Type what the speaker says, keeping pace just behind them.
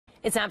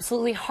It's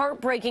absolutely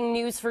heartbreaking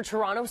news for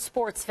Toronto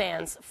sports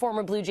fans.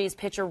 Former Blue Jays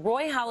pitcher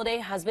Roy Halladay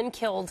has been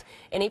killed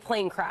in a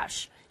plane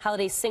crash.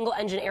 Halladay's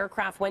single-engine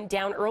aircraft went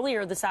down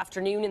earlier this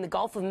afternoon in the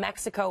Gulf of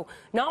Mexico,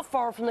 not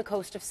far from the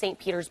coast of St.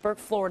 Petersburg,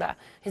 Florida.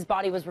 His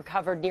body was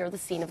recovered near the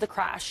scene of the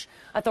crash.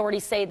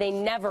 Authorities say they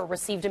never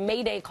received a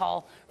mayday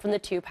call from the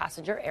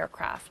two-passenger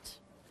aircraft.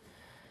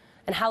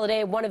 And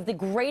Halladay, one of the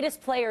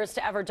greatest players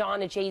to ever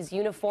don a Jays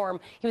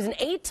uniform. He was an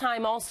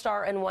 8-time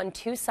All-Star and won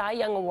 2 Cy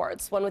Young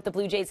Awards, one with the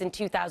Blue Jays in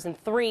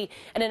 2003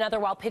 and another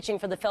while pitching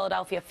for the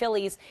Philadelphia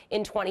Phillies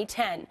in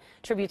 2010.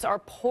 Tributes are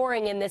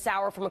pouring in this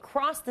hour from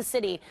across the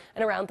city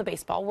and around the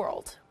baseball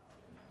world.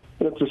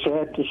 It's a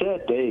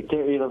sad day,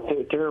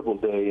 terrible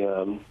day.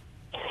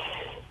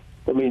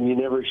 I mean, you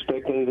never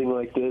expect anything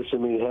like this. I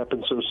mean, it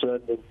happened so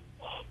sudden.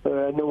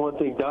 I know one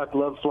thing, Doc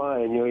loved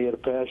flying. He had a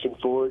passion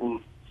for it, and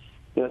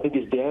I think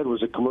his dad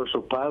was a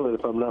commercial pilot,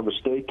 if I'm not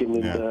mistaken.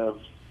 And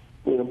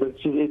but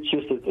it's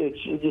just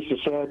a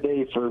sad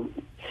day for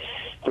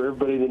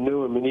everybody that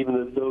knew him, and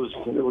even those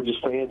that were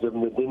just fans of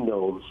him that didn't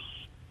know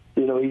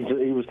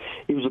him.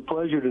 He was a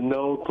pleasure to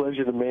know,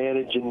 pleasure to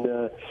manage,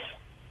 and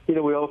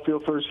we all feel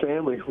for his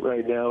family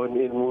right now, and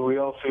we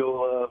all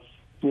feel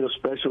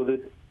special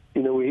that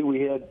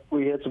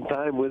we had some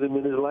time with him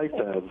in his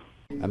lifetime.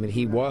 I mean,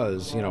 he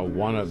was,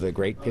 one of the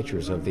great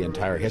pitchers of the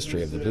entire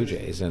history of the Blue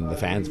Jays, and the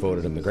fans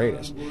voted him the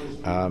greatest.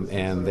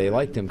 And they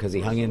liked him because he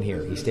hung in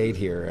here. He stayed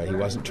here. He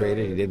wasn't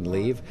traded. He didn't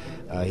leave.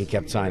 He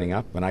kept signing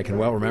up. And I can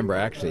well remember,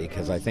 actually,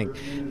 because I think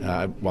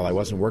while I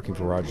wasn't working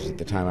for Rogers at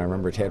the time, I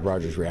remember Ted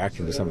Rogers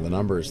reacting to some of the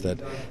numbers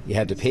that you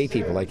had to pay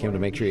people like him to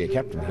make sure you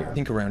kept him here. I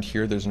think around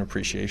here there's an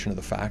appreciation of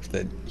the fact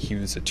that he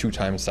was a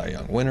 2-time Cy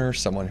Young winner,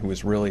 someone who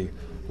was really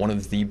one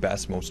of the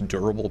best, most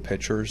durable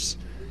pitchers,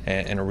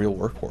 and a real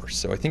workhorse.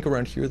 So I think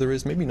around here there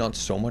is maybe not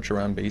so much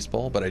around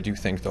baseball, but I do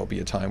think there'll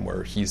be a time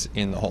where he's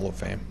in the Hall of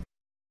Fame.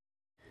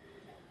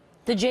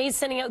 The Jays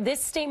sending out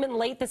this statement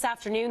late this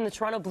afternoon. The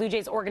Toronto Blue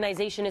Jays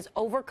organization is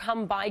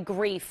overcome by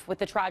grief with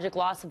the tragic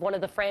loss of one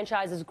of the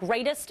franchise's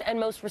greatest and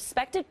most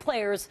respected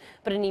players,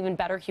 but an even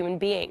better human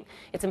being.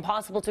 It's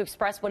impossible to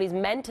express what he's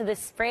meant to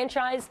this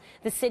franchise,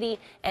 the city,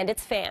 and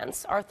its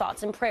fans. Our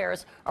thoughts and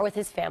prayers are with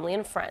his family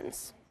and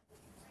friends.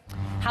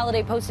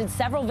 Halladay posted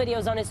several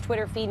videos on his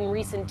Twitter feed in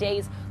recent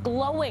days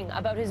glowing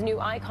about his new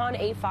Icon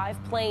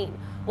A5 plane.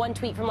 One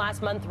tweet from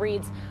last month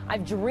reads,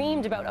 "I've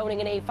dreamed about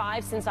owning an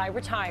A5 since I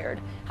retired."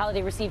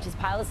 Halladay received his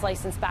pilot's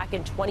license back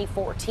in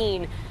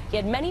 2014. He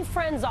had many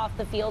friends off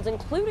the field,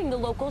 including the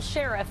local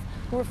sheriff,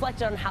 who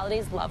reflected on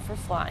Halladay's love for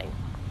flying.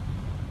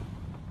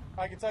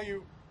 I can tell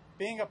you,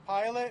 being a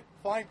pilot,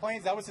 flying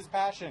planes, that was his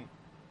passion.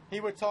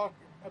 He would talk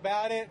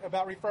about it,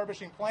 about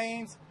refurbishing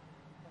planes.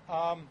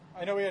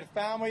 I know he had a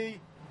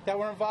family that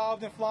were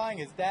involved in flying,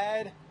 his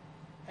dad.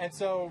 And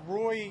so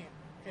Roy,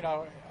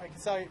 I can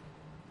say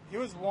he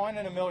was 1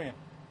 in a million.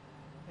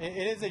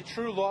 It is a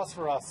true loss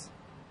for us.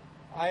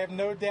 I have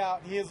no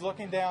doubt he is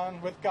looking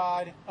down with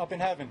God up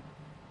in heaven,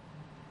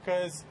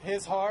 because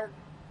his heart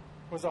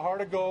was a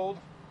heart of gold.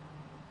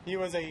 He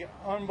was an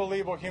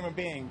unbelievable human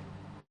being.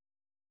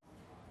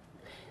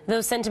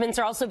 Those sentiments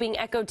are also being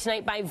echoed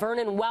tonight by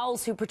Vernon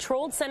Wells, who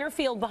patrolled center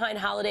field behind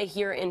Halladay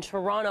here in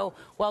Toronto.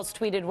 Wells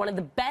tweeted, "One of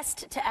the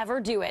best to ever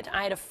do it.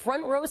 I had a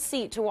front row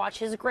seat to watch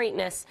his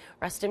greatness.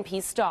 Rest in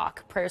peace,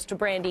 Doc. Prayers to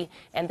Brandy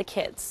and the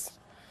kids."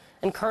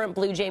 And current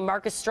Blue Jay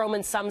Marcus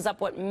Stroman sums up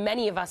what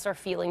many of us are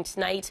feeling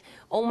tonight.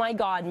 "Oh my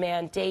God,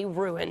 man, day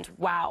ruined.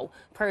 Wow.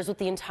 Prayers with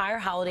the entire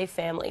Halladay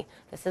family.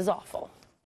 This is awful."